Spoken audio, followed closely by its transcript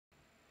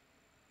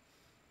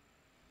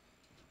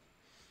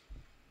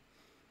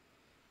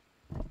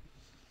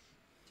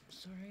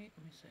this all right?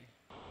 Let me see.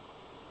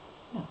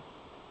 Yeah.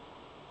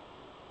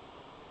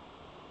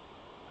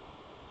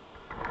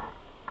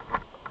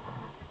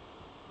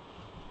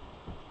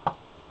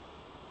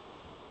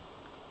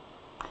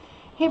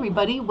 Hey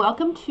everybody,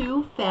 welcome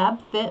to Fab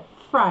Fit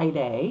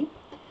Friday.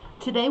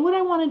 Today what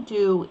I want to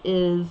do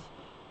is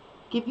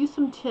give you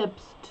some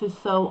tips to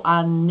sew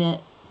on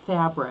knit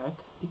fabric,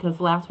 because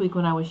last week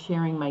when I was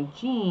sharing my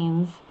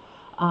jeans,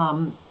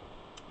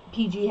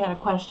 PG had a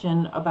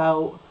question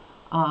about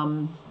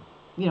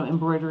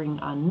embroidering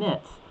on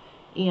knits,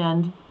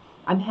 and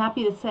I'm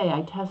happy to say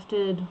I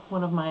tested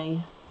one of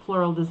my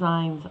floral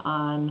designs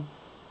on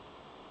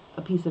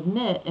a piece of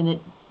knit, and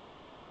it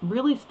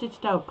really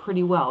stitched out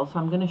pretty well. So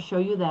I'm going to show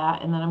you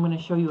that, and then I'm going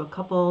to show you a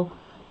couple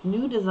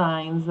new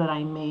designs that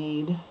I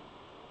made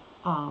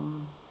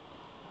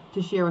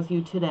to share with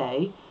you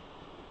today.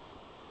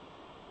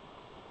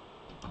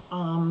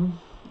 All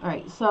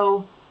right,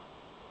 so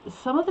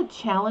some of the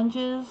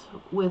challenges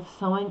with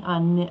sewing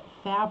on knit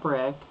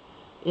fabric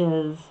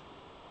is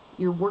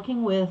you're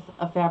working with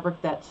a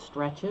fabric that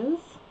stretches,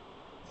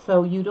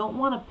 so you don't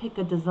want to pick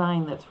a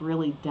design that's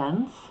really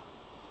dense.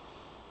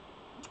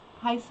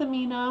 Hi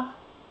Samina,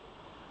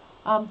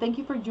 thank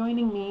you for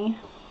joining me.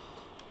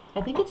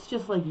 I think it's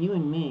just like you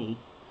and me.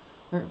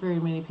 There aren't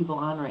very many people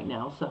on right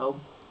now, so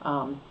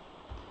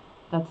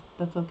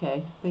that's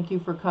okay. Thank you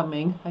for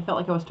coming. I felt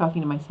like I was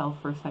talking to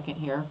myself for a second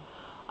here.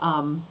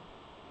 All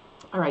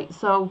right,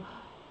 so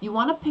you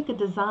want to pick a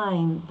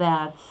design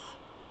that's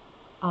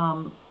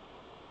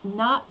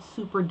not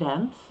super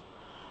dense,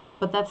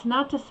 but that's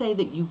not to say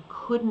that you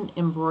couldn't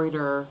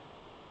embroider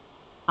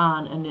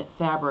on a knit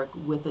fabric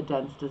with a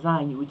dense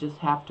design. You would just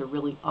have to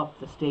really up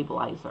the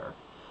stabilizer.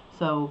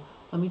 So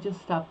let me just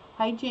stop.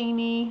 Hi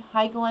Janie.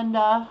 Hi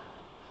Glenda.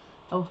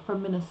 Oh,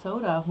 from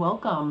Minnesota.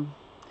 Welcome.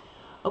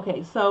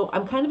 Okay, so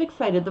I'm kind of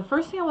excited. The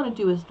first thing I want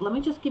to do is let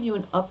me just give you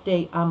an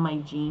update on my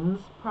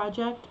jeans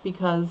project,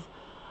 because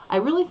I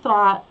really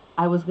thought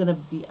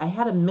I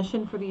had a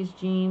mission for these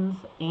jeans,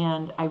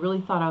 and I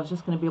really thought I was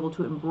just going to be able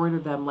to embroider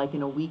them like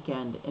in a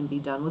weekend and be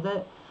done with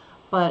it.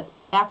 But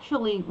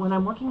actually, when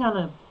I'm working on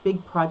a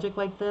big project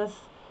like this,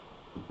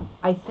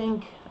 I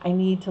think I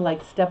need to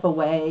like step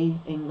away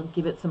and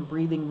give it some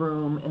breathing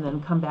room and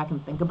then come back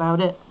and think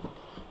about it,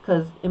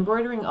 because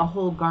embroidering a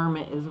whole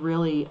garment is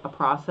really a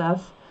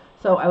process.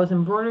 So I was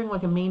embroidering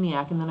like a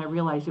maniac, and then I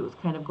realized it was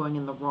kind of going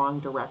in the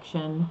wrong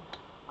direction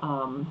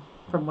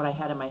from what I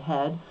had in my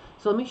head.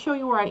 So let me show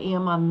you where I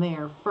am on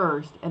there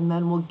first, and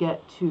then we'll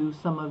get to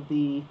some of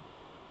the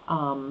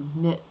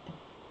knit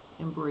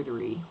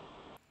embroidery.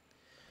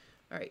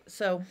 All right,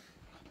 so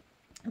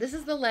this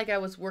is the leg I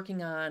was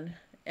working on,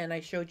 and I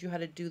showed you how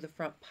to do the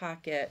front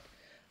pocket.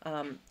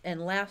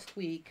 And last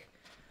week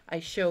I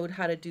showed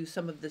how to do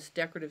some of this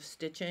decorative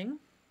stitching.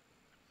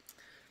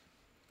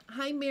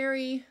 Hi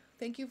Mary,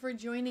 thank you for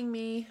joining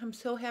me. I'm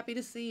so happy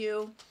to see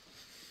you.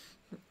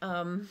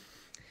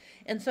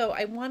 And so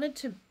I wanted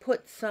to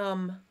put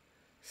some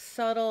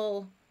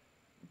subtle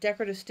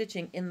decorative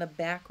stitching in the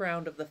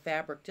background of the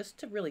fabric just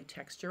to really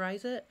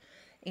texturize it.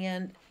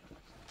 And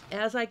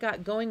as I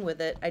got going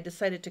with it, I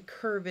decided to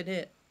curve it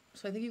in.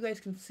 So I think you guys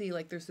can see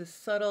like there's this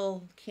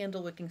subtle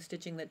candle wicking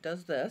stitching that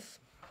does this.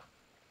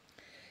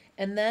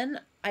 And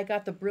then I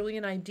got the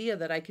brilliant idea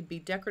that I could be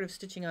decorative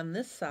stitching on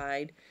this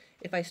side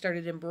if I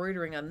started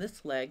embroidering on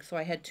this leg. So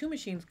I had two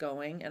machines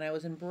going, and I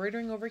was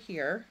embroidering over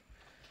here.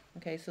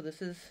 Okay, so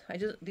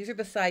these are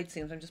the side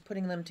seams. I'm just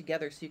putting them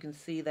together so you can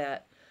see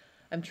that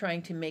I'm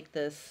trying to make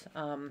this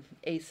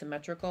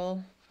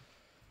asymmetrical.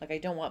 Like I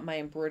don't want my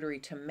embroidery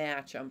to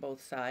match on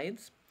both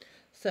sides.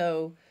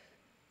 So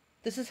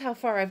this is how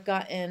far I've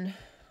gotten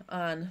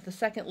on the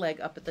second leg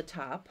up at the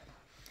top.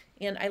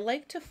 And I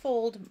like to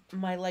fold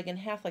my leg in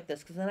half like this,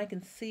 because then I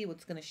can see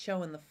what's going to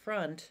show in the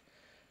front,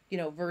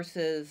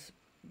 versus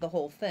the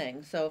whole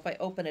thing. So if I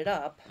open it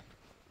up,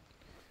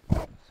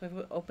 so if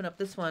I open up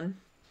this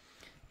one,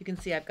 you can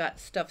see I've got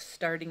stuff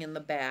starting in the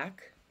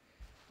back.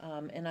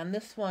 And on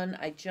this one,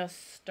 I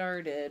just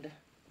started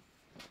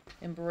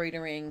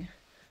embroidering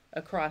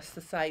across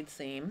the side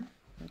seam.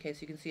 Okay,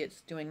 so you can see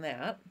it's doing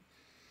that.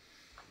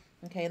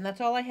 Okay, and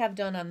that's all I have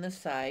done on this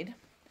side.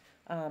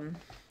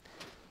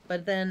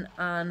 But then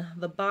on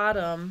the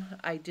bottom,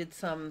 I did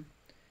some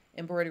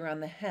embroidery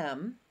on the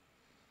hem.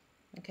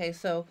 Okay,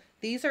 so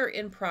these are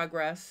in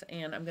progress,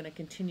 and I'm going to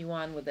continue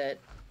on with it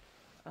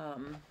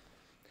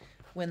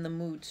when the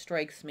mood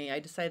strikes me. I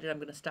decided I'm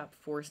going to stop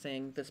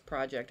forcing this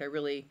project.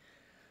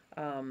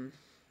 I'm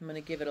going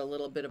to give it a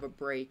little bit of a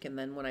break, and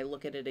then when I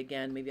look at it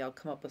again, maybe I'll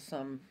come up with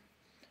some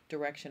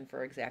direction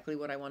for exactly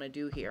what I want to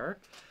do here.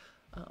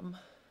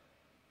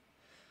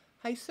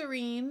 Hi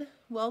Serene,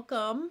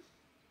 welcome.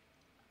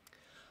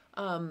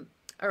 All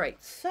right,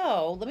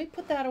 so let me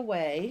put that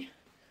away.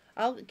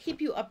 I'll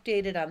keep you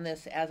updated on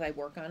this as I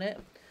work on it.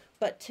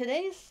 But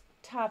today's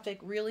topic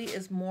really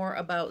is more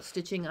about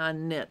stitching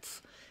on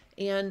knits.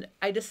 And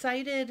I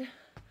decided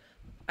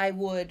I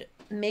would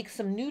make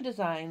some new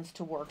designs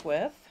to work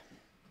with.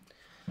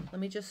 Let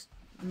me just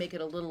make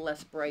it a little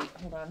less bright.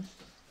 Hold on.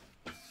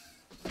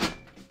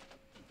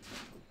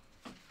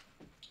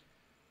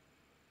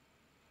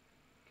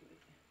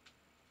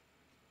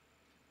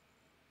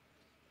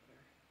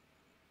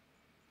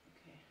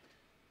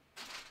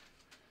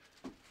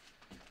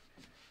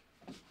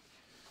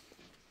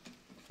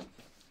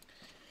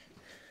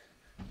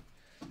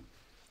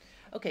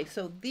 Okay,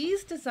 so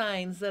these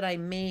designs that I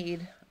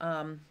made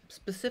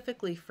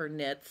specifically for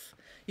knits,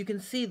 you can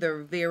see they're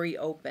very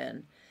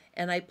open.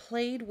 And I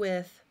played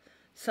with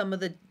some of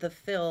the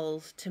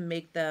fills to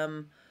make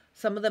them,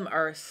 some of them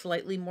are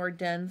slightly more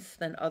dense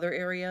than other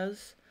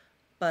areas,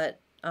 but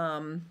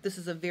this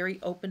is a very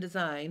open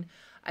design.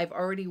 I've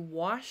already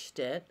washed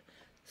it,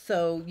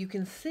 so you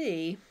can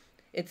see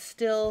it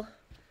still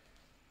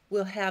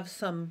will have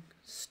some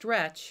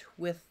stretch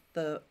with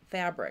the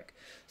fabric.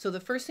 So the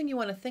first thing you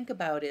want to think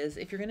about is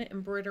if you're going to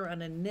embroider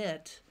on a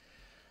knit,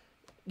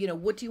 you know,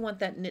 what do you want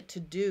that knit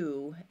to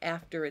do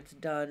after it's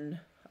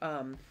done,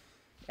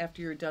 after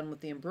you're done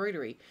with the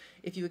embroidery?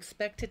 If you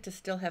expect it to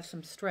still have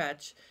some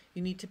stretch,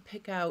 you need to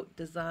pick out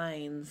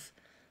designs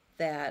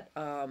that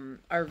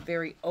are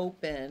very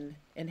open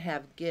and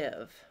have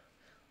give.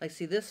 Like,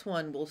 see, this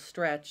one will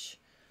stretch,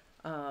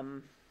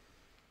 you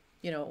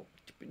know,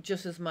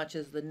 just as much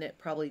as the knit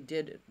probably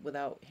did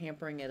without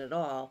hampering it at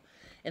all.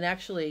 And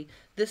actually,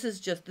 this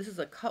is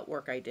a cut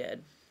work I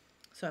did.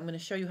 So I'm going to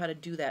show you how to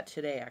do that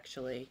today,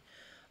 actually.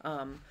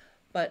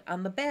 But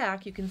on the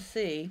back, you can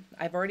see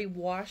I've already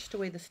washed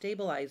away the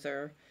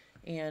stabilizer,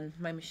 and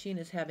my machine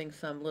is having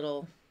some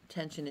little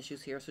tension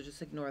issues here, so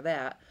just ignore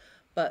that.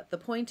 But the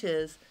point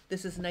is,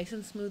 this is nice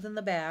and smooth in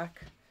the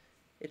back.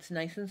 It's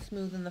nice and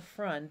smooth in the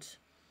front.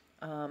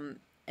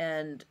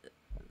 And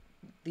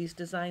these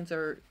designs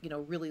are, you know,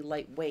 really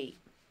lightweight.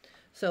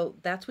 So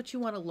that's what you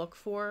want to look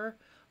for,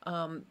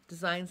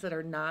 designs that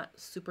are not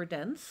super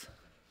dense.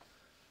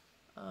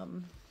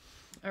 All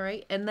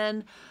right, and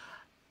then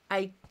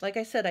like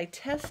I said, I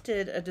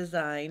tested a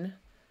design.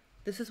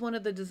 This is one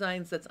of the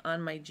designs that's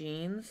on my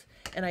jeans,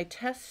 and I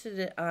tested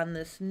it on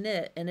this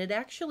knit, and it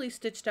actually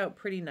stitched out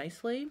pretty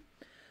nicely.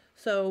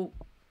 So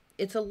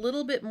it's a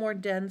little bit more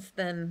dense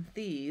than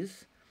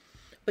these,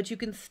 but you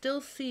can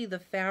still see the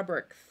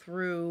fabric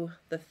through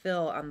the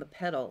fill on the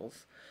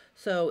petals.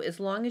 So as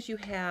long as you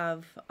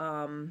have,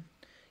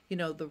 you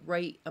know, the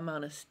right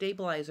amount of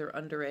stabilizer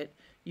under it,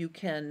 you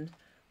can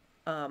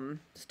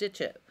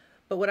stitch it.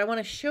 But what I want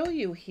to show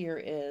you here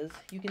is,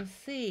 you can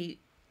see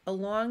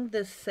along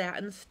this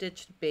satin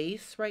stitched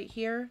base right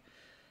here,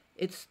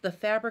 the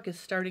fabric is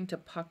starting to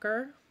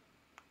pucker.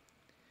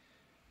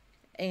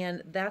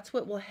 And that's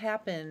what will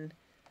happen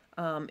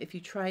if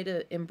you try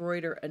to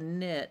embroider a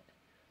knit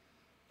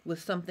with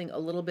something a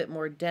little bit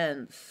more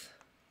dense.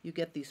 You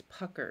get these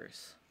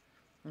puckers.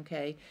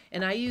 Okay,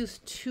 and I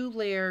used 2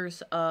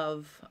 layers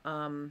of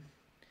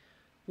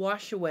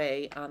wash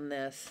away on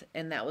this,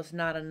 and that was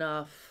not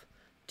enough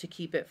to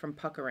keep it from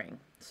puckering.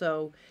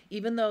 So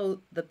even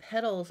though the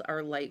petals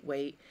are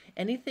lightweight,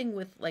 anything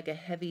with like a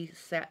heavy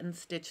satin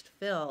stitched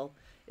fill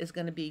is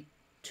going to be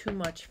too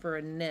much for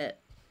a knit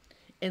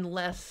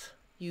unless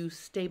you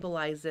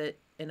stabilize it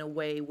in a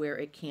way where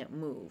it can't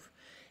move.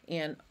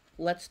 And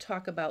let's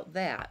talk about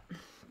that.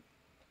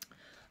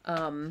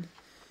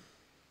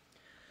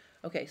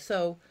 Okay,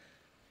 so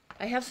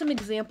I have some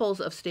examples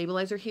of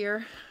stabilizer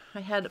here. I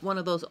had one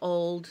of those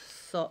old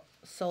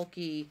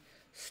sulky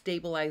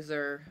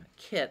stabilizer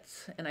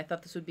kits, and I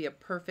thought this would be a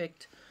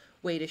perfect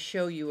way to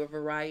show you a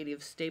variety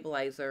of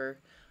stabilizer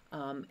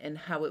and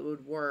how it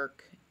would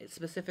work,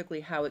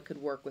 specifically how it could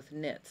work with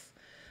knits.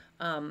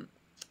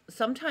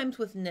 Sometimes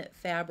with knit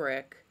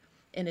fabric,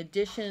 in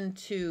addition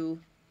to,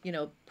 you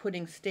know,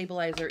 putting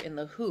stabilizer in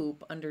the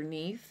hoop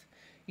underneath,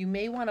 you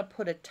may want to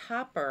put a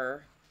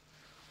topper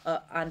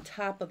on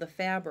top of the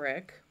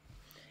fabric.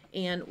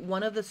 And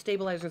one of the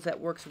stabilizers that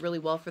works really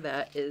well for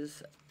that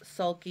is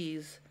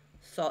Sulky's,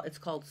 it's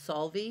called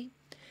Solvy.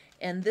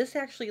 And this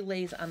actually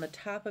lays on the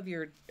top of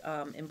your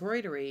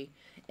embroidery,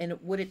 and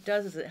what it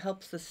does is it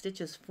helps the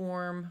stitches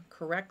form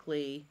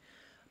correctly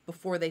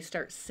before they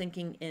start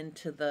sinking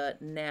into the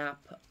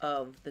nap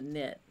of the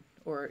knit,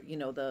 or, you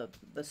know, the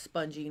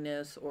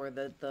sponginess, or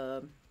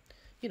the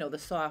you know, the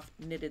soft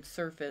knitted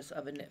surface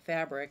of a knit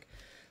fabric.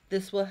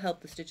 This will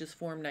help the stitches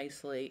form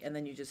nicely, and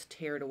then you just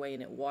tear it away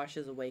and it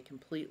washes away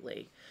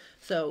completely.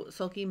 So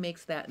Sulky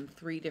makes that in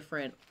 3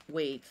 different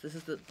weights. This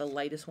is the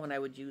lightest one I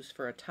would use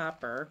for a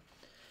topper.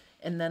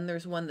 And then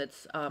there's one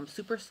that's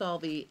Super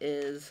Solvy,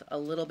 is a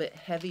little bit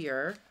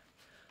heavier.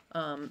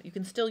 You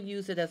can still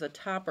use it as a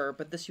topper,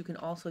 but you can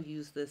also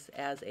use this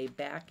as a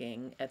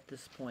backing at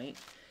this point.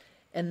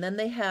 And then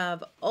they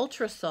have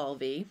Ultra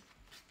Solvy.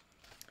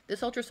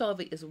 This Ultra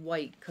Solvy is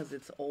white because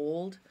it's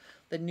old.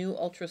 The new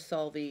Ultra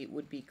Solvy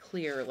would be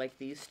clear like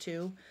these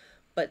two.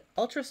 But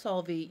Ultra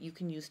Solvy you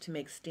can use to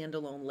make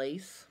standalone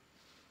lace.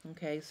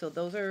 Okay, so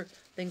those are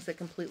things that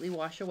completely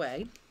wash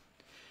away.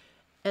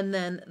 And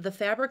then the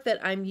fabric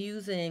that I'm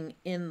using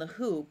in the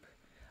hoop,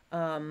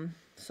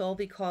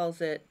 Sulky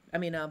calls it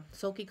Fabric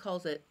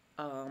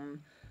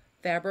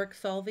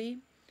Solvy.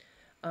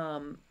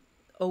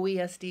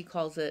 OESD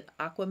calls it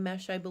Aqua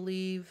Mesh, I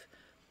believe.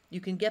 You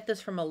can get this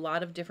from a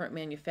lot of different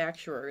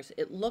manufacturers.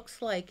 It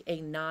looks like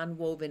a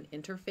non-woven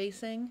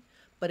interfacing,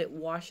 but it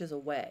washes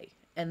away.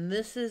 And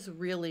this is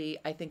really,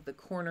 I think, the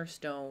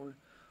cornerstone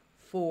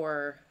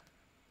for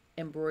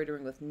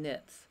embroidering with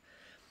knits.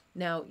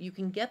 Now, you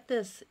can get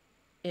this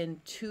in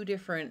 2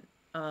 different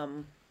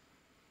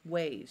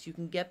ways. You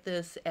can get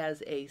this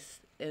as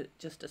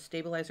just a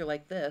stabilizer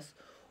like this,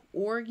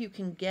 or you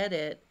can get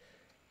it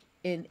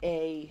in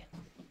a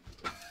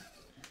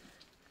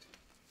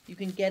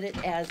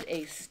as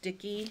a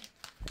sticky,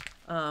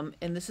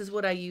 and this is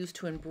what I use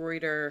to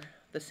embroider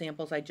the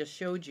samples I just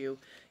showed you.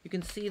 You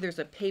can see there's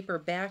a paper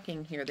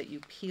backing here that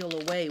you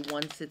peel away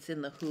once it's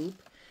in the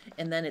hoop,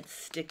 and then it's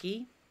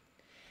sticky.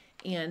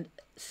 And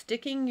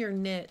sticking your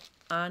knit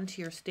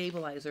onto your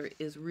stabilizer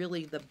is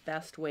really the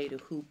best way to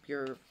hoop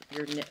your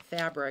knit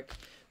fabric,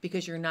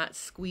 because you're not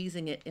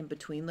squeezing it in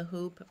between the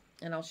hoop.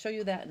 And I'll show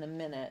you that in a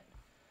minute,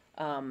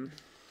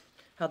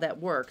 how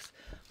that works.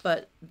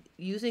 But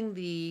using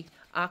the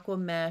aqua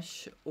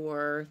mesh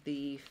or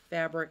the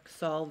fabric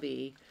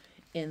solvay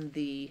in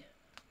the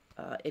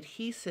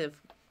adhesive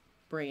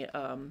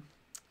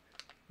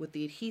with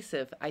the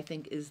adhesive, I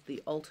think is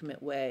the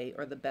ultimate way,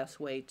 or the best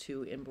way,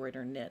 to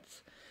embroider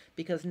knits,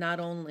 because not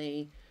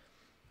only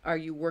are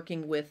you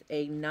working with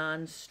a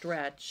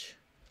non-stretch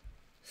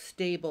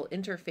stable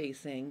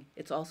interfacing,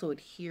 it's also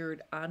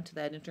adhered onto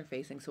that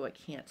interfacing so it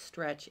can't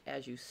stretch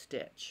as you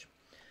stitch.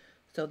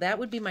 So that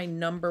would be my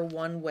number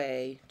one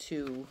way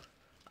to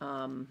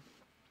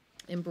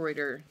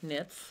embroider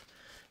knits.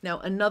 Now,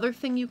 another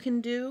thing you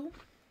can do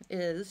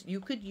is you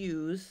could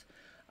use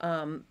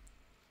a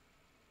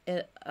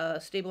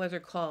stabilizer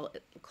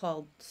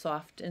called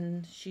soft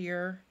and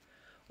shear,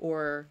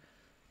 or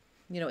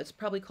it's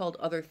probably called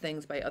other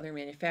things by other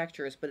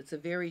manufacturers, but it's a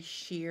very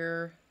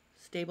sheer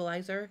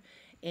stabilizer,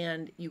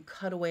 and you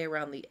cut away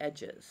around the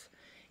edges.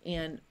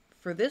 And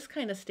for this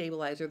kind of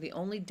stabilizer, the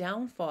only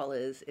downfall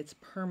is it's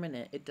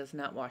permanent. It does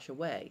not wash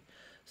away.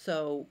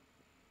 So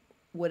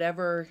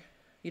whatever,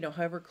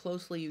 however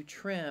closely you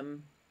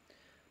trim,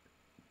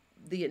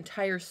 the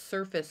entire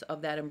surface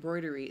of that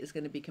embroidery is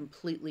going to be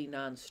completely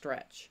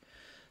non-stretch.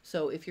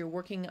 So if you're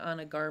working on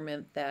a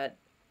garment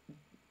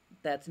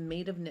that's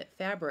made of knit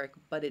fabric,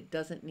 but it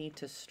doesn't need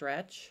to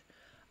stretch,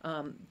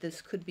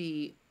 this could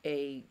be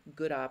a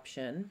good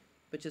option,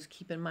 but just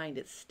keep in mind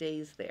it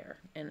stays there,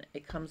 and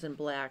it comes in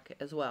black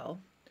as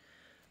well.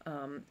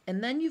 And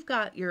then you've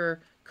got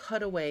your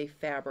cutaway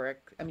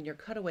fabric, your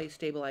cutaway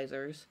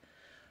stabilizers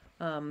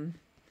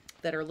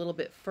that are a little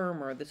bit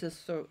firmer. This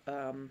is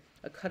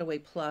a cutaway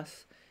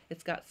plus.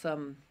 It's got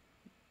some,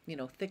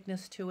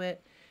 thickness to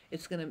it.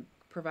 It's going to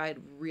provide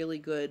really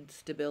good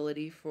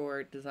stability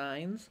for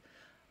designs.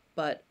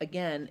 But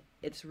again,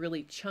 it's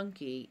really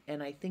chunky,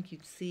 and I think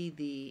you'd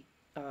see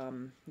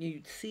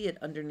it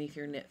underneath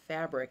your knit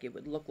fabric. It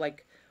would look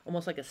like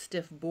almost like a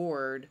stiff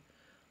board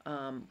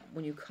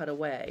when you cut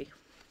away.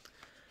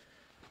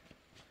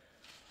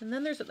 And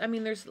then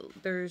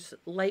there's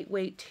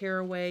lightweight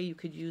tearaway. You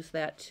could use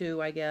that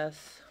too, I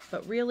guess.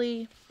 But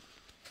really,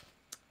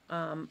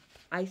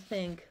 I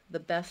think the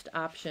best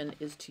option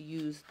is to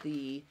use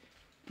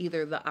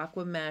either the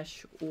aqua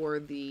mesh or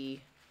the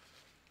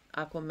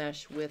aqua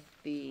mesh with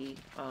the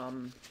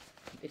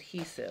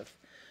adhesive.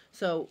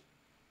 So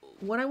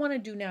what I want to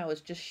do now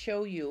is just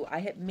show you, I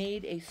had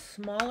made a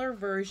smaller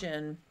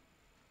version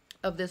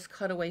of this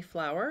cutaway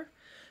flower.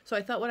 So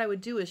I thought what I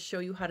would do is show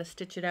you how to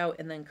stitch it out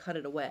and then cut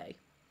it away.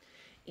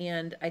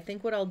 And I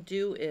think what I'll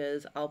do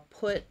is I'll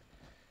put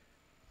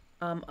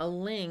a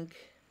link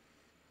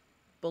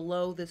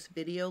below this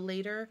video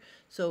later.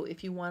 So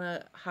if you want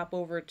to hop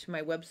over to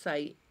my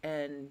website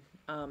and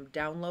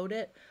download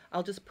it,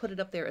 I'll just put it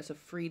up there as a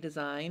free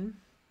design,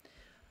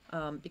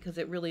 because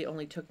it really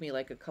only took me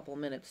like a couple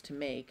minutes to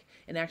make.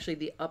 And actually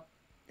the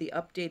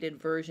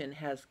updated version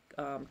has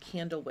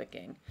candle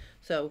wicking.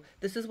 So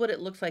this is what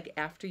it looks like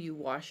after you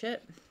wash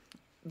it.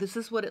 This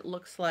is what it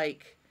looks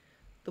like,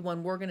 the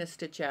one we're going to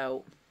stitch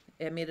out.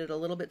 I made it a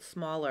little bit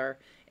smaller,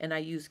 and I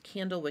used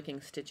candle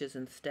wicking stitches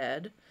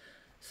instead.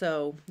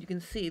 So you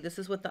can see this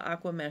is what the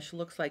aqua mesh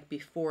looks like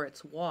before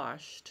it's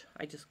washed.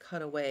 I just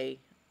cut away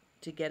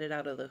to get it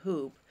out of the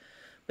hoop.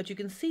 But you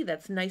can see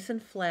that's nice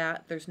and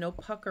flat. There's no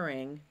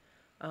puckering.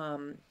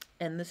 And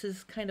this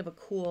is kind of a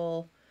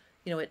cool,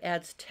 it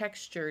adds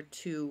texture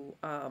to,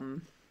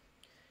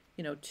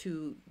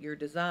 to your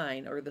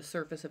design or the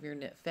surface of your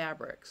knit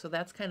fabric. So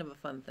that's kind of a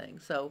fun thing.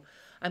 So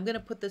I'm going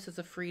to put this as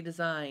a free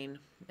design,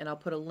 and I'll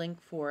put a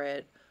link for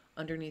it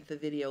underneath the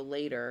video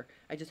later.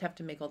 I just have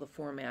to make all the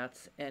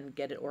formats and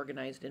get it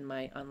organized in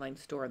my online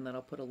store, and then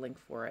I'll put a link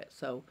for it.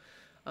 So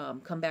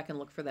come back and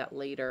look for that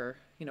later.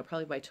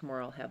 Probably by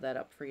tomorrow I'll have that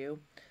up for you.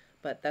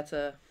 But that's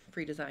a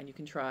free design you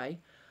can try.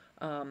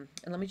 And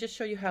let me just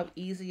show you how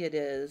easy it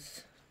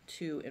is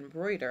to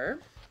embroider.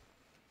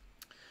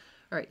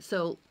 All right,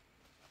 so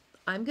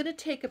I'm going to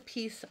take a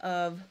piece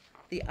of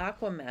the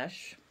aqua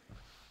mesh,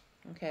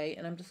 okay,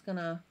 and I'm just going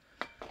to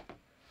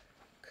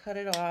cut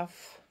it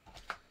off,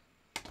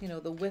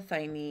 the width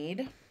I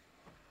need.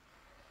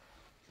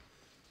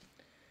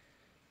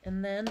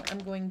 And then I'm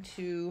going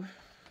to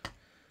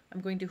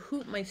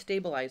hoop my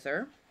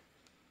stabilizer.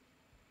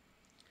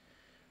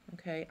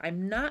 Okay,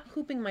 I'm not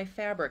hooping my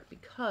fabric,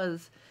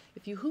 because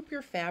if you hoop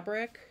your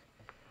fabric,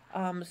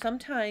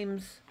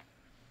 sometimes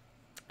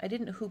I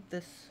didn't hoop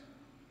this.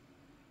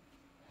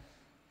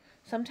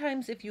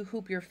 sometimes if you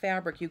hoop your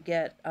fabric, you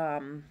get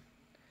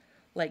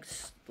like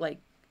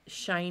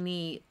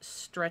shiny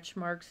stretch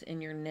marks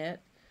in your knit.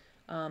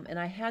 And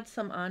I had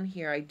some on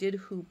here. I did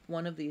hoop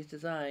one of these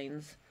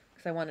designs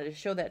because I wanted to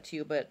show that to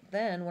you, but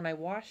then when I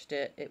washed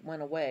it, it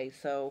went away.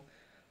 So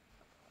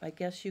I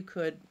guess you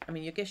could, I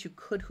mean, I guess you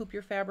could hoop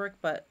your fabric,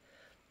 but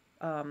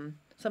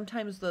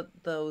sometimes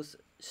those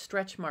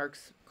stretch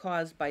marks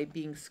caused by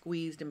being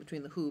squeezed in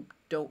between the hoop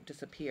don't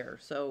disappear.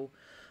 So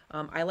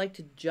I like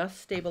to just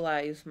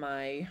stabilize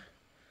my,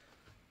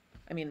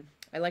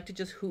 I like to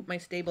just hoop my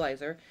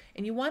stabilizer.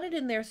 And you want it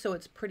in there so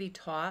it's pretty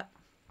taut,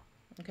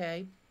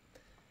 okay?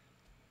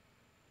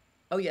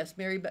 Oh yes,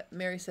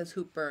 Mary says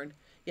hoop burn.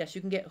 Yes,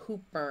 you can get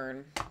hoop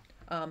burn.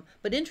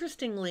 But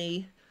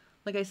interestingly,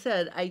 like I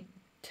said, I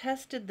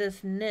tested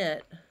this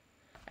knit.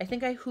 I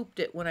think I hooped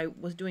it when I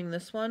was doing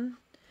this one,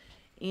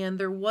 and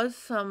there was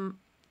some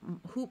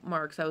hoop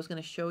marks I was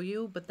going to show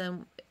you, but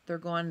then they're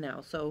gone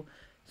now. So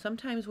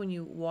sometimes when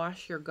you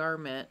wash your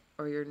garment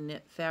or your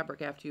knit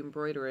fabric after you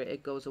embroider it,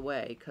 it goes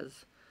away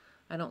because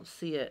I don't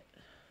see it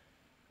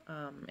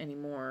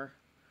anymore.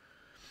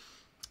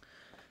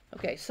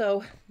 Okay,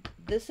 so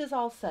this is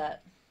all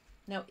set.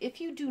 Now,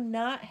 if you do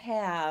not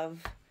have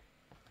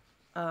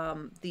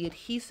the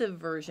adhesive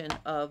version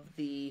of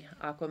the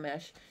aqua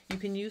mesh, you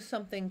can use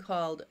something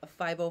called a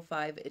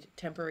 505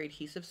 temporary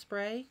adhesive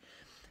spray.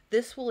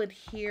 This will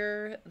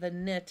adhere the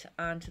knit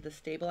onto the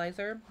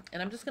stabilizer,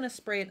 and I'm just going to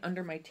spray it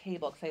under my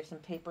table because I have some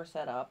paper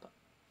set up.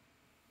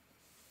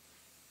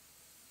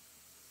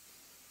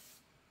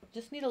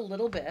 Just need a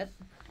little bit.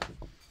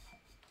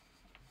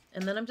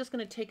 And then I'm just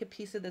going to take a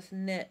piece of this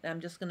knit and I'm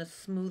just going to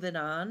smooth it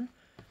on.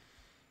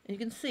 And you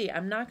can see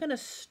I'm not going to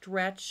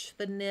stretch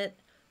the knit.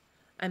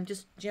 I'm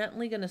just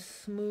gently going to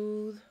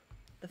smooth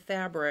the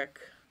fabric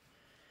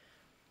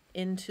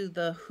into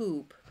the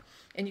hoop.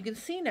 And you can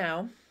see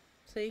now,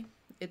 see,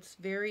 it's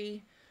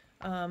very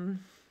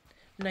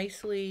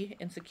nicely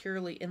and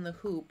securely in the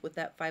hoop with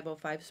that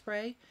 505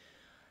 spray.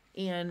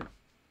 And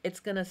it's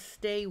going to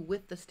stay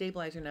with the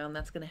stabilizer now, and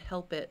that's going to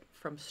help it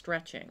from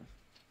stretching.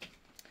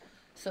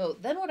 So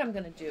then what I'm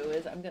going to do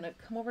is I'm going to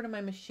come over to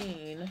my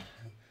machine.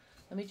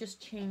 Let me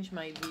just change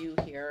my view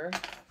here,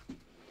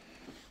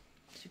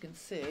 as you can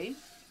see.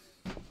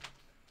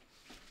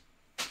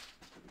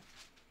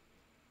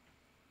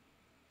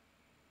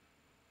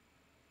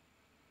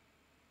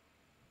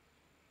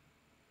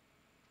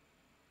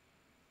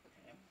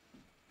 Okay.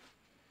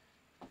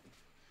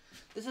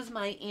 This is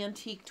my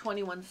antique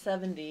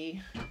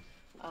 2170.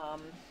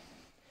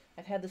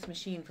 I've had this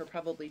machine for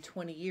probably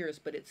 20 years,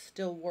 but it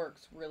still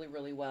works really,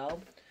 really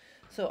well.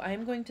 So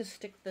I'm going to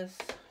stick this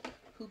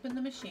hoop in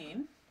the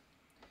machine.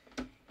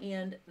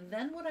 And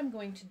then what I'm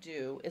going to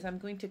do is I'm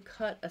going to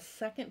cut a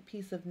second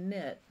piece of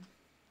knit.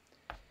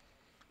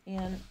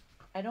 And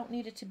I don't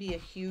need it to be a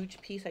huge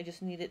piece. I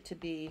just need it to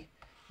be,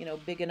 you know,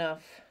 big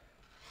enough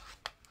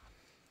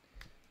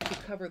to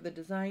cover the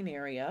design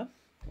area.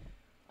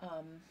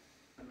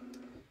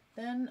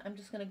 Then I'm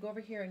just going to go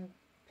over here and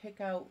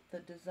pick out the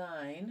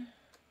design.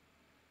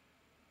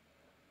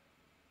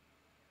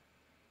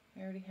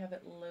 I already have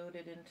it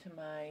loaded into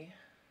my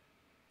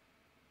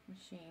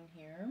machine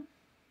here.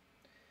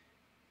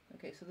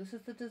 Okay, so this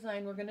is the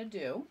design we're going to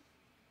do.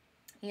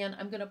 And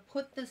I'm going to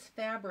put this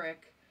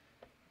fabric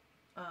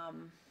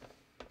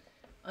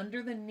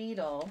under the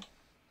needle,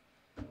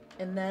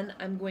 and then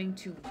I'm going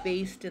to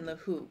baste in the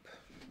hoop.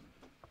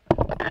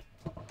 Let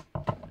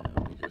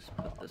me just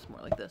put this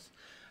more like this.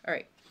 All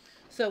right,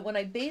 so when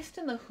I baste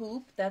in the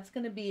hoop, that's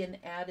going to be an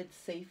added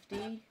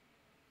safety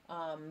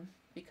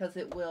because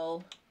it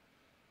will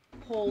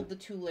hold the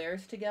two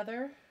layers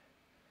together.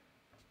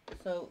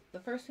 So the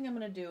first thing I'm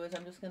going to do is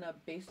I'm just going to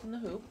baste in the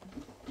hoop.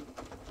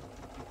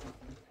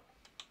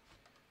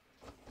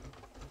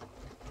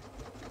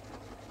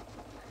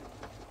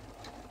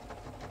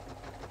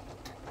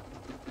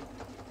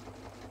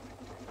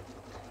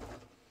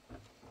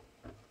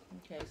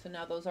 Okay, so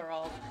now those are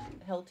all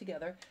held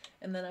together,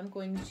 and then I'm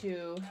going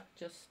to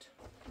just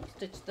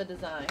stitch the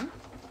design.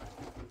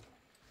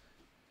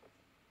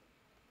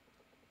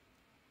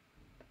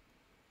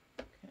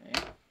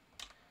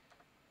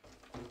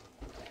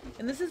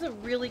 And this is a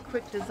really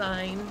quick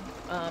design.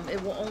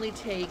 It will only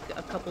take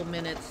a couple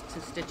minutes to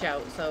stitch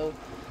out. So,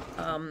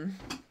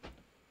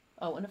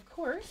 oh, and of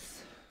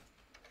course,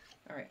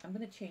 all right, I'm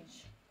going to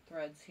change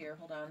threads here.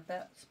 Hold on,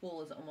 that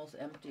spool is almost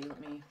empty.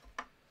 Let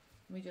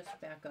me just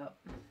back up.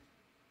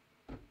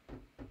 All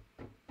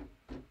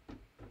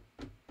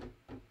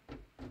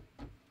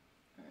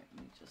right,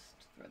 let me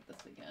just thread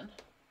this again.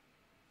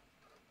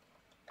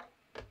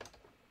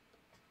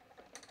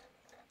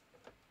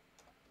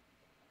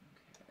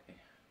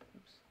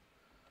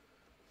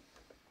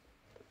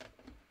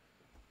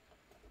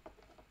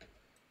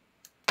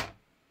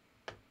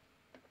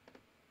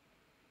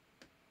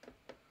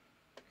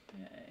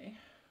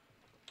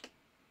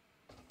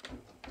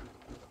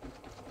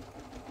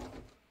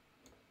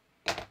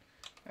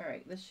 All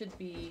right, this should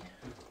be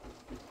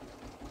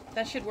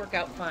That should work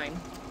out fine.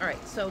 All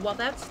right, so while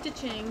that's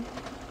stitching,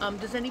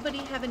 does anybody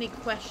have any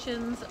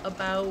questions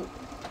about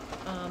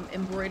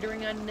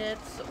embroidering on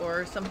knits,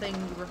 or something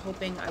you were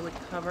hoping I would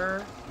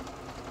cover,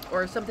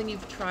 or something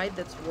you've tried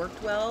that's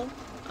worked well?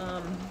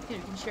 You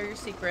can share your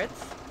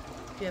secrets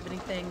if you have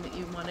anything that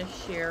you want to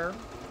share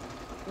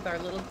with our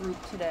little group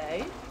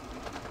today.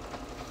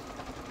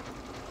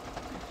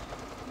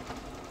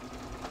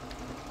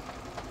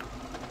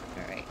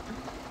 All right.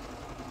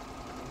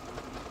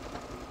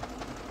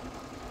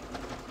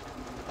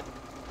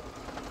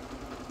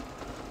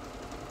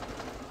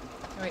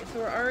 All right, so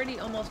we're already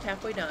almost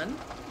halfway done.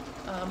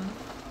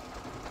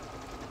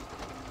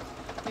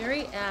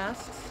 Mary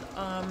asks,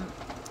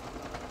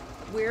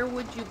 where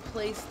would you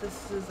place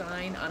this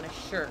design on a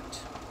shirt?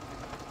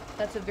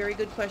 That's a very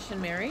good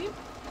question, Mary.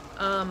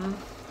 Let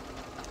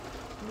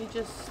me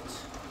just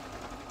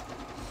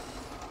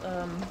put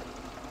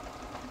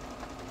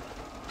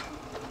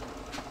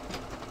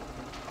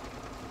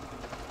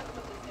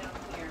this down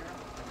here.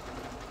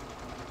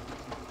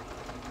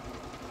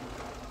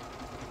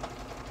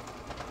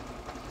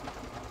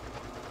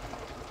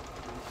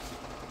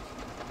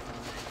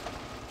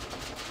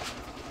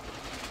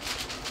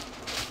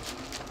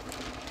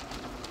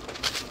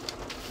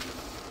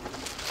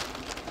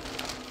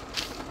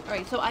 All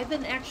right, so I've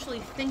been actually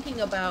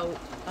thinking about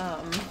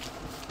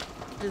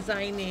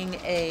designing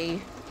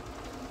a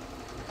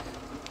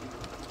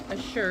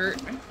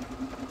shirt.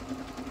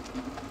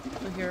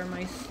 So here are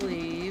my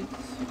sleeves,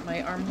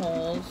 my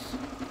armholes.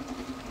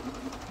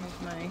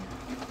 Here's my...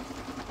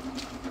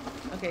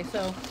 Okay,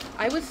 so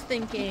I was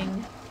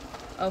thinking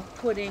of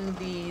putting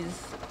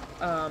these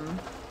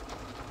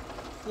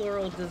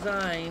floral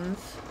designs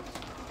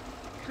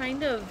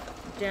kind of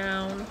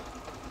down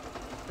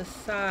the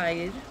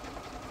side,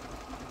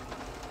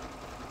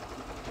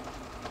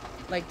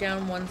 like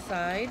down one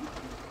side,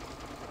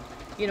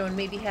 you know, and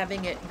maybe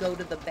having it go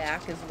to the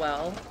back as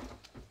well.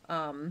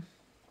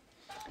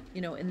 You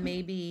know, and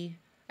maybe,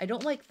 I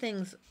don't like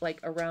things like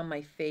around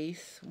my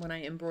face when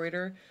I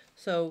embroider,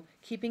 so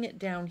keeping it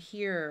down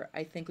here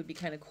I think would be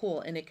kind of cool,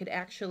 and it could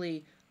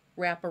actually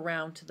wrap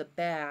around to the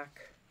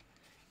back,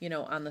 you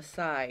know, on the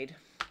side.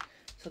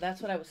 So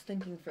that's what I was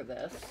thinking for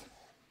this.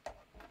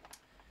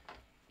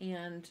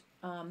 And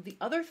the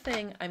other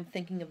thing I'm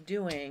thinking of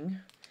doing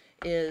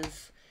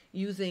is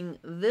using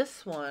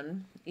this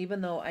one, even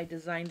though I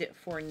designed it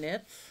for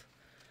knits.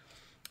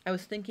 I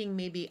was thinking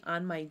maybe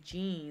on my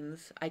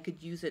jeans I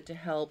could use it to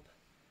help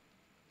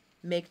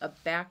make a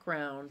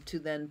background to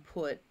then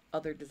put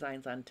other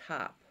designs on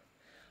top.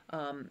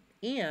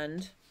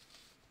 And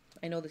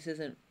I know this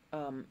isn't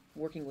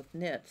working with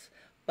knits,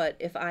 but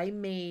if I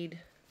made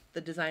the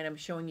design I'm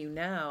showing you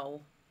now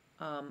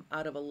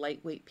out of a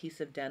lightweight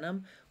piece of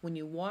denim, when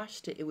you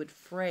washed it, it would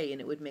fray and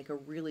it would make a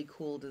really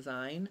cool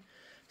design.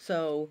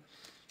 So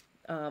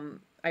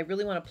I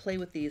really want to play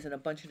with these in a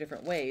bunch of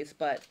different ways,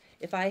 but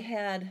if I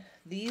had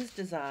these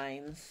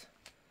designs,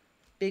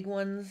 big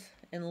ones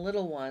and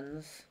little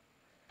ones,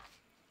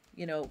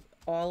 you know,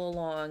 all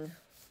along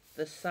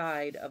the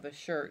side of a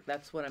shirt,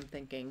 that's what I'm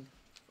thinking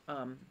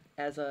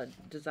as a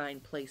design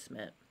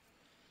placement.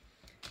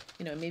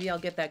 You know, maybe I'll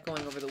get that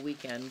going over the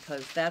weekend,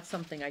 because that's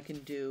something I can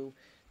do,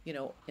 you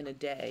know, in a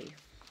day.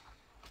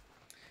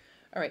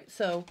 All right,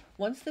 so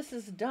once this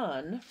is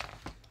done,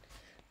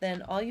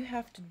 then all you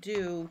have to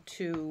do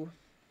to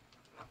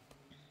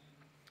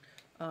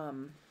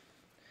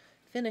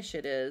finish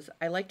it is,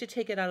 I like to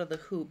take it out of the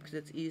hoop because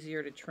it's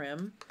easier to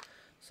trim.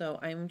 So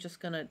I'm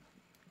just going to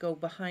go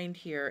behind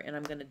here and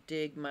I'm going to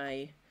dig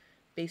my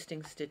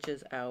basting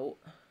stitches out.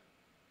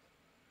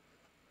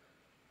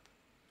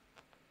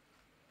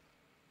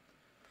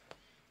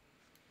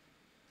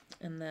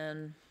 And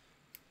then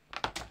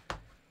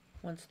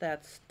once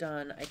that's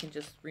done, I can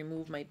just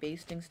remove my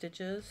basting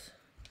stitches.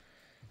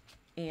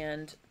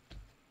 And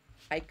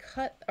I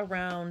cut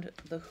around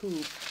the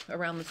hoop,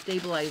 around the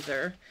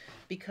stabilizer,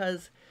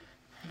 because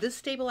this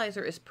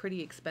stabilizer is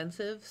pretty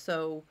expensive.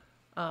 So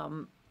let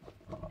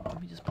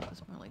me just put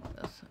this more like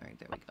this. All right,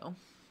 there we go.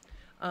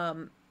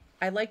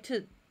 I like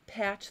to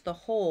patch the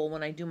hole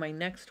when I do my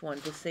next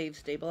one to save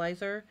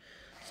stabilizer.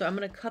 So I'm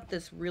going to cut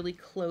this really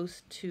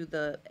close to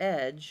the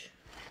edge,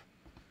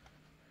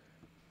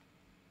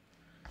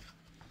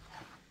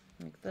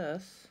 like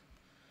this.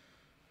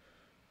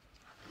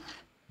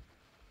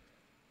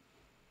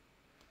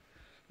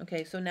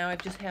 Okay, so now I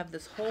just have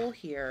this hole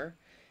here,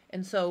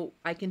 and so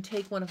I can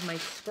take one of my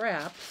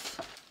scraps,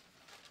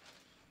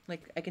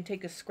 like I can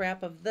take a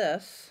scrap of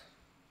this,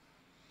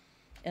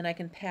 and I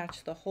can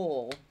patch the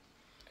hole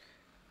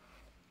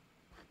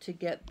to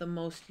get the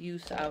most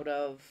use out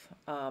of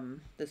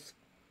this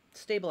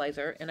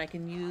stabilizer, and I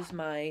can use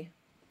my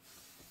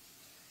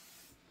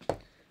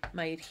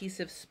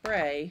adhesive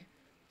spray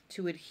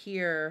to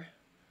adhere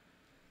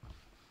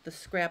the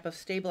scrap of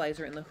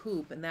stabilizer in the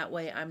hoop, and that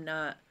way I'm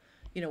not,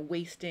 you know,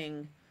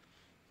 wasting,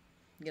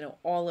 you know,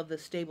 all of the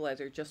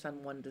stabilizer just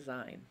on one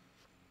design.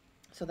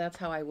 So that's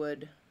how I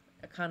would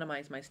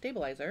economize my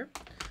stabilizer.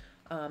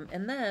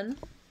 And then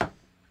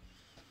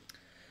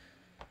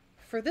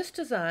for this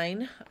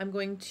design, I'm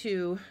going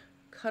to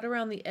cut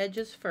around the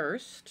edges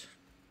first,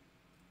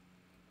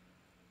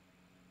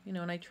 you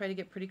know, and I try to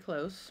get pretty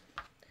close.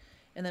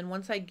 And then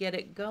once I get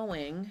it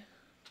going,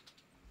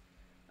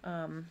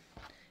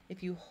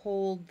 if you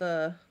hold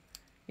the,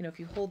 you know, if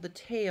you hold the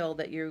tail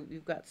that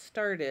you've got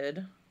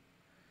started,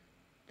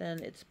 then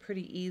it's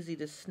pretty easy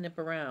to snip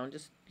around.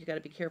 Just, you got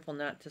to be careful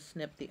not to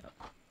snip the,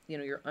 you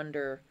know, your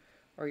under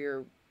or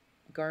your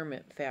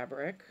garment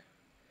fabric.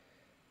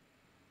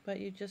 But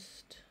you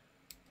just,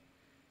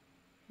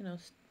 you know,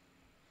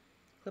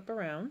 clip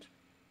around.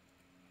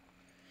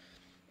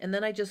 And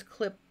then I just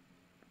clip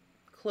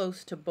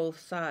close to both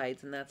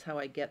sides, and that's how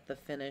I get the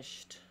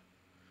finished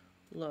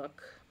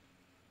look.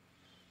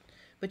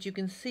 But you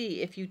can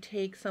see if you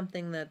take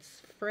something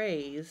that's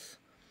fraise,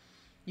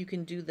 you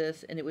can do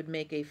this and it would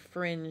make a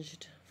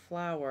fringed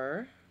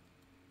flower.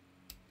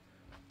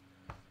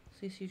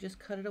 See, so you just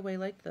cut it away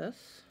like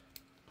this.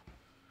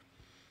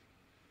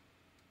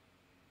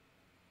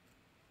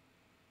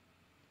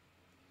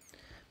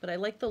 But I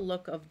like the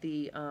look of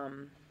the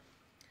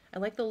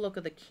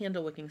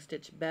candle wicking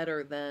stitch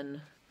better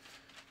than,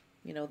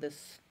 you know,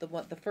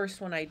 the first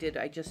one I did,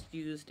 I just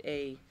used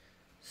a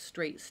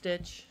straight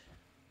stitch.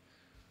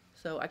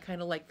 So I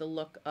kind of like the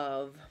look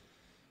of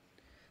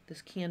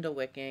this candle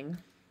wicking.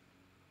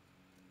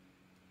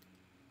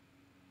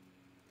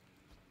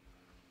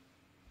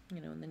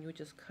 You know, and then you would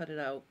just cut it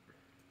out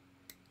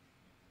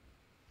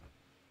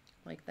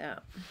like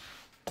that.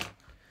 Let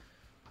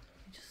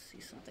me just see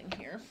something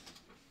here.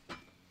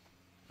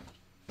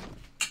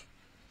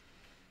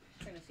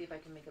 Trying to see if I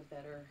can make a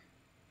better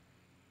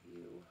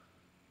view.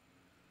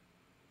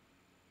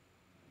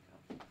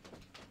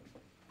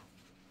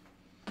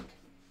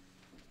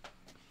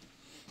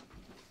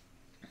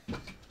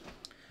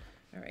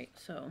 All right,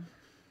 so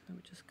I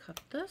would just cut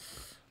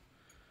this.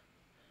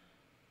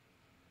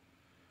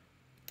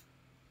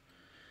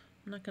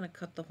 I'm not going to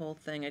cut the whole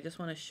thing. I just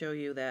want to show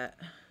you that,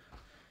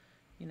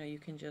 you know, you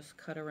can just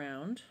cut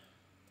around.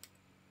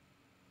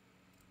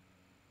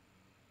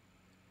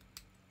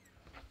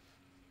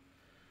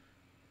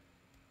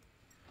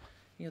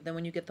 You know, then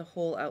when you get the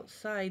whole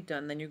outside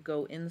done, then you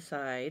go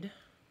inside.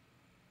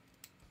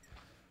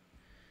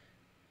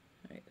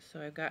 All right,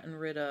 so I've gotten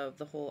rid of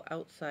the whole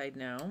outside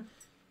now.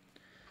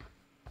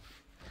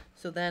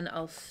 So then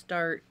I'll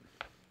start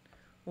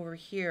over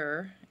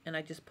here, and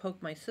I just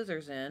poke my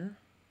scissors in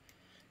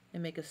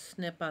and make a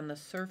snip on the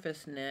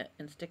surface knit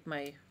and stick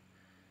my,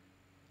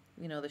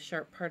 you know, the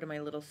sharp part of my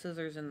little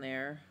scissors in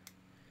there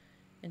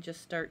and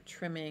just start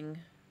trimming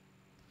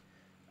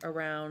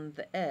around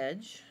the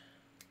edge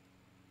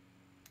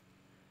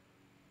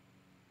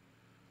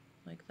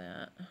like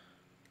that.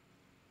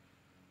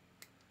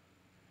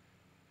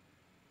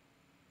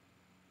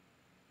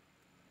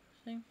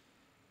 See?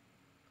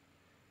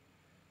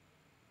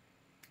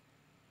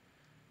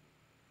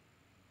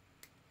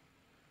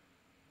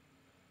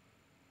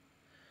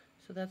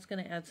 So that's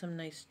going to add some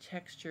nice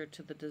texture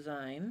to the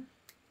design.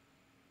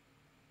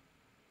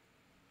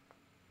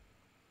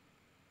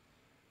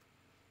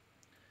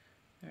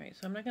 All right,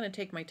 so I'm not going to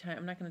take my time.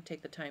 I'm not going to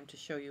take the time to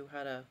show you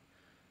how to,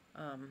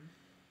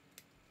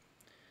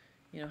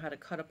 you know, how to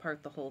cut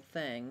apart the whole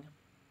thing.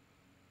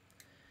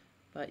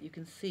 But you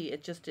can see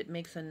it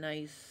makes a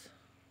nice,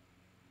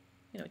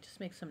 you know, it just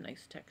makes some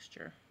nice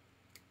texture.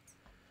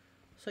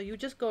 So you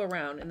just go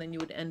around and then you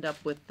would end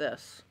up with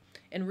this.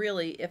 And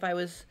really, if I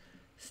was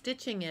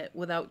stitching it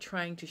without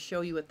trying to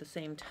show you at the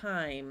same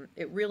time,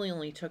 it really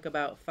only took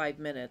about 5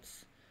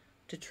 minutes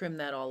to trim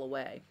that all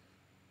away.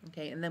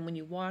 Okay, and then when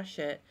you wash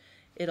it,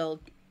 it'll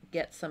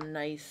get some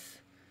nice,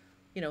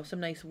 you know,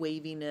 some nice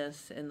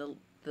waviness, and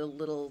the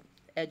little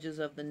edges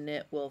of the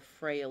knit will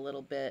fray a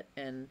little bit,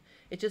 and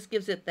it just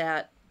gives it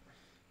that,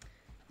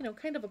 you know,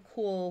 kind of a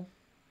cool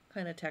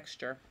kind of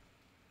texture.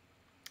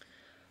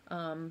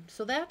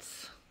 So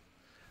that's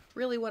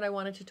really what I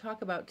wanted to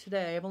talk about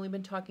today. I've only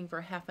been talking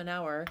for half an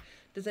hour.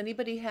 Does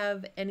anybody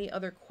have any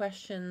other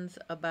questions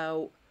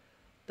about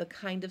the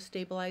kind of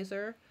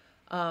stabilizer?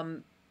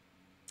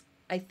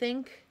 I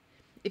think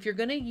if you're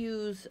going to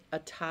use a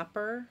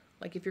topper,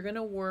 like if you're going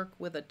to work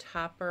with a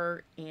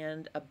topper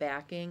and a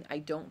backing, I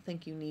don't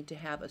think you need to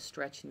have a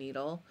stretch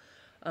needle.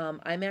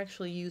 I'm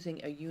actually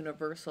using a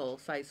universal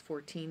size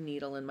 14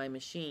 needle in my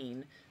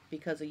machine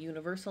because a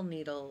universal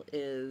needle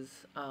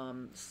is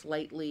a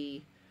slight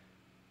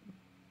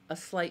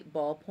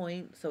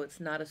ballpoint, so it's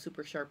not a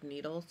super sharp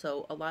needle.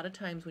 So a lot of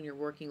times when you're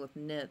working with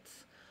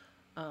knits,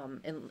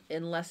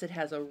 unless it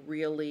has a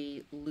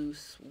really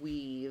loose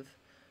weave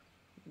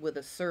with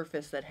a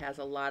surface that has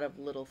a lot of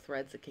little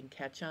threads it can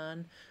catch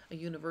on, a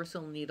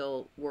universal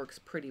needle works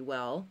pretty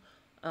well.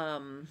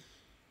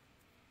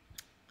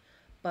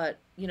 But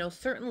you know,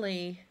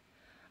 certainly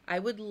I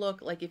would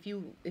look, like if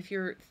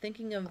you're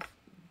thinking of,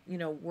 you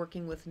know,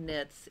 working with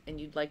knits and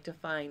you'd like to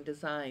find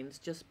designs,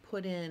 just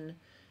put in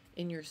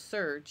your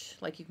search,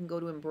 like you can go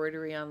to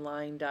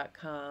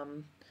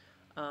embroideryonline.com.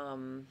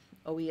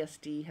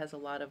 OESD has a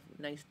lot of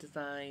nice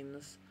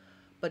designs,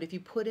 but if you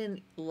put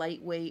in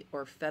lightweight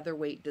or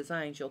featherweight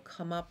designs, you'll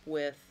come up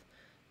with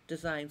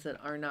designs that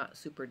are not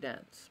super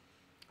dense.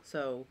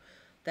 So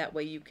that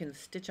way you can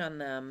stitch on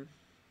them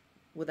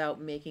without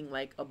making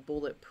like a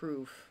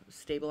bulletproof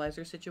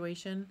stabilizer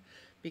situation,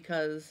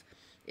 because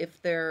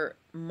if they're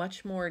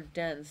much more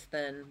dense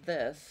than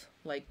this,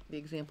 like the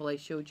example I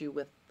showed you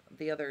with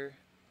the other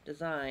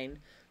design,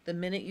 the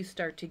minute you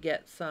start to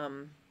get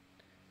some,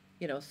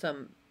 you know,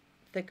 some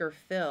thicker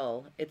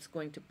fill, it's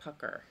going to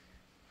pucker.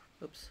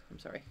 Oops, I'm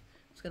sorry.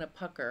 It's going to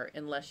pucker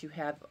unless you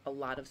have a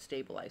lot of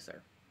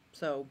stabilizer.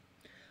 So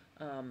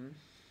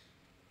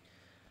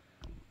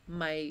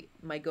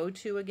my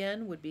go-to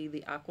again would be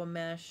the aqua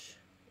mesh,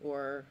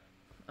 or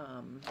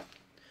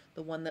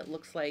the one that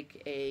looks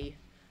like a,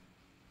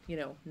 you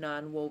know,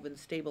 non-woven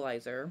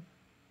stabilizer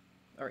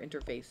or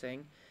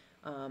interfacing.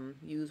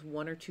 Use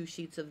 1 or 2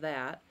 sheets of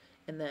that,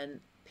 and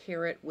then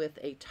pair it with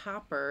a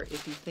topper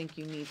if you think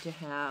you need to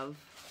have,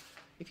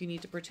 if you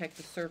need to protect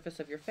the surface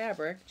of your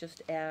fabric,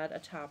 just add a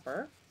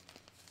topper.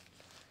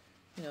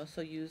 You know,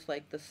 so use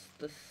like the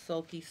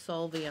Sulky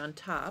Solvay on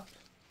top,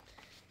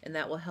 and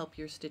that will help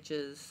your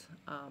stitches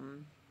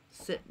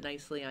sit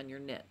nicely on your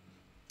knit.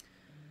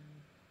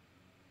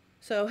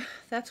 So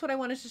that's what I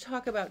wanted to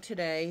talk about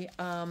today.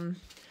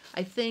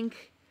 I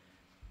think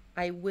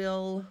I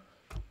will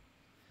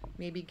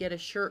maybe get a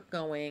shirt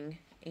going,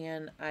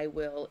 and I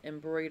will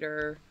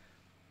embroider,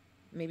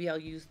 maybe I'll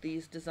use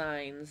these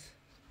designs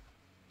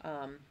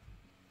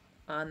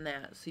on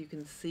that so you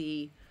can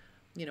see,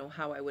 you know,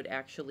 how I would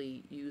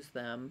actually use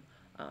them.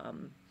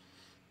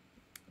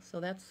 So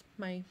that's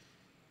my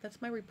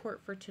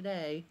report for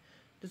today.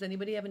 Does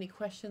anybody have any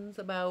questions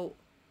about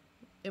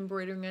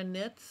embroidering on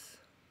knits?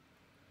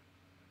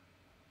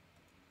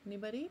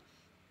 Anybody?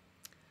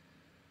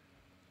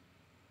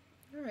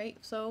 All right,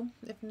 so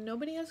if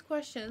nobody has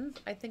questions,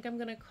 I think I'm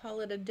gonna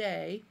call it a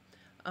day.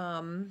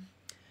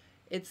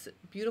 It's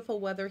beautiful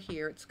weather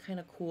here. It's kind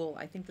of cool.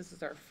 I think this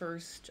is our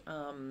first,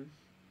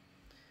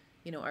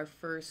 you know, our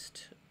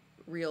first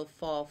real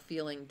fall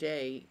feeling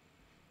day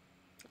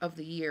of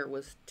the year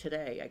was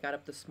today. I got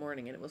up this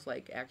morning and it was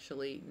like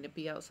actually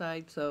nippy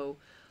outside. So,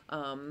 you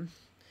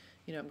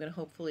know, I'm gonna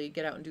hopefully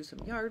get out and do some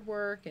yard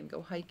work and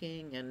go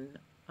hiking, and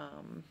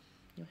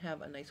you'll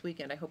have a nice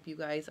weekend. I hope you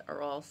guys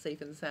are all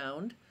safe and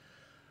sound.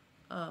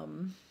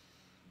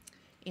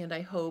 And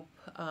I hope,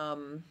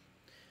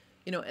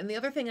 you know, and the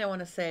other thing I want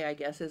to say, I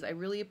guess, is I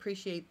really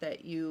appreciate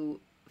that you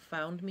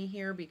found me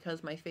here,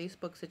 because my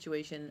Facebook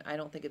situation, I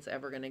don't think it's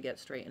ever going to get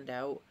straightened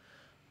out.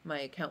 My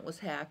account was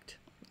hacked,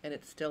 and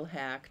it's still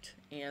hacked,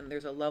 and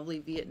there's a lovely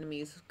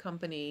Vietnamese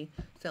company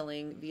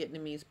selling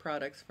Vietnamese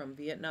products from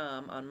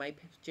Vietnam on my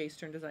J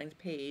Stern Designs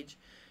page,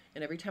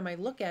 and every time I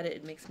look at it,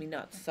 it makes me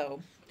nuts.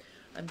 So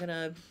I'm going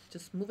to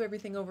just move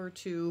everything over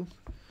to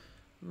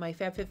my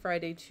Fab Fit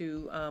Friday,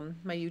 to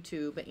my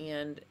YouTube,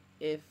 and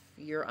if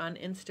you're on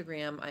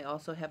Instagram, I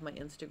also have my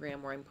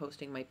Instagram where I'm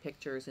posting my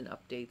pictures and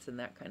updates and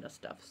that kind of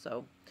stuff.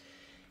 So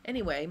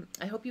anyway,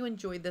 I hope you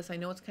enjoyed this. I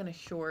know it's kind of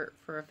short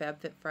for a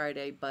Fab Fit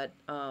Friday, but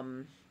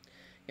I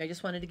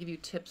just wanted to give you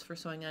tips for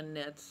sewing on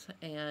knits,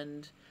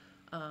 and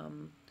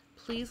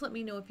please let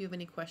me know if you have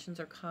any questions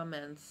or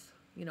comments.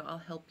 You know, I'll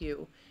help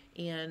you,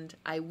 and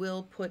I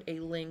will put a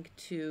link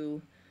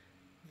to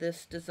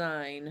this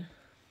design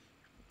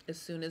as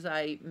soon as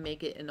I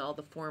make it in all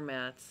the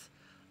formats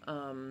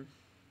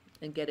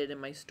and get it in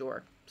my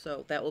store.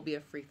 So that will be a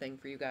free thing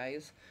for you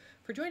guys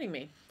for joining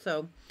me.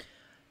 So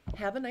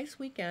have a nice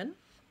weekend,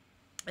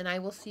 and I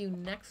will see you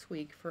next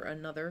week for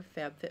another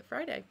Fab Fit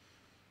Friday.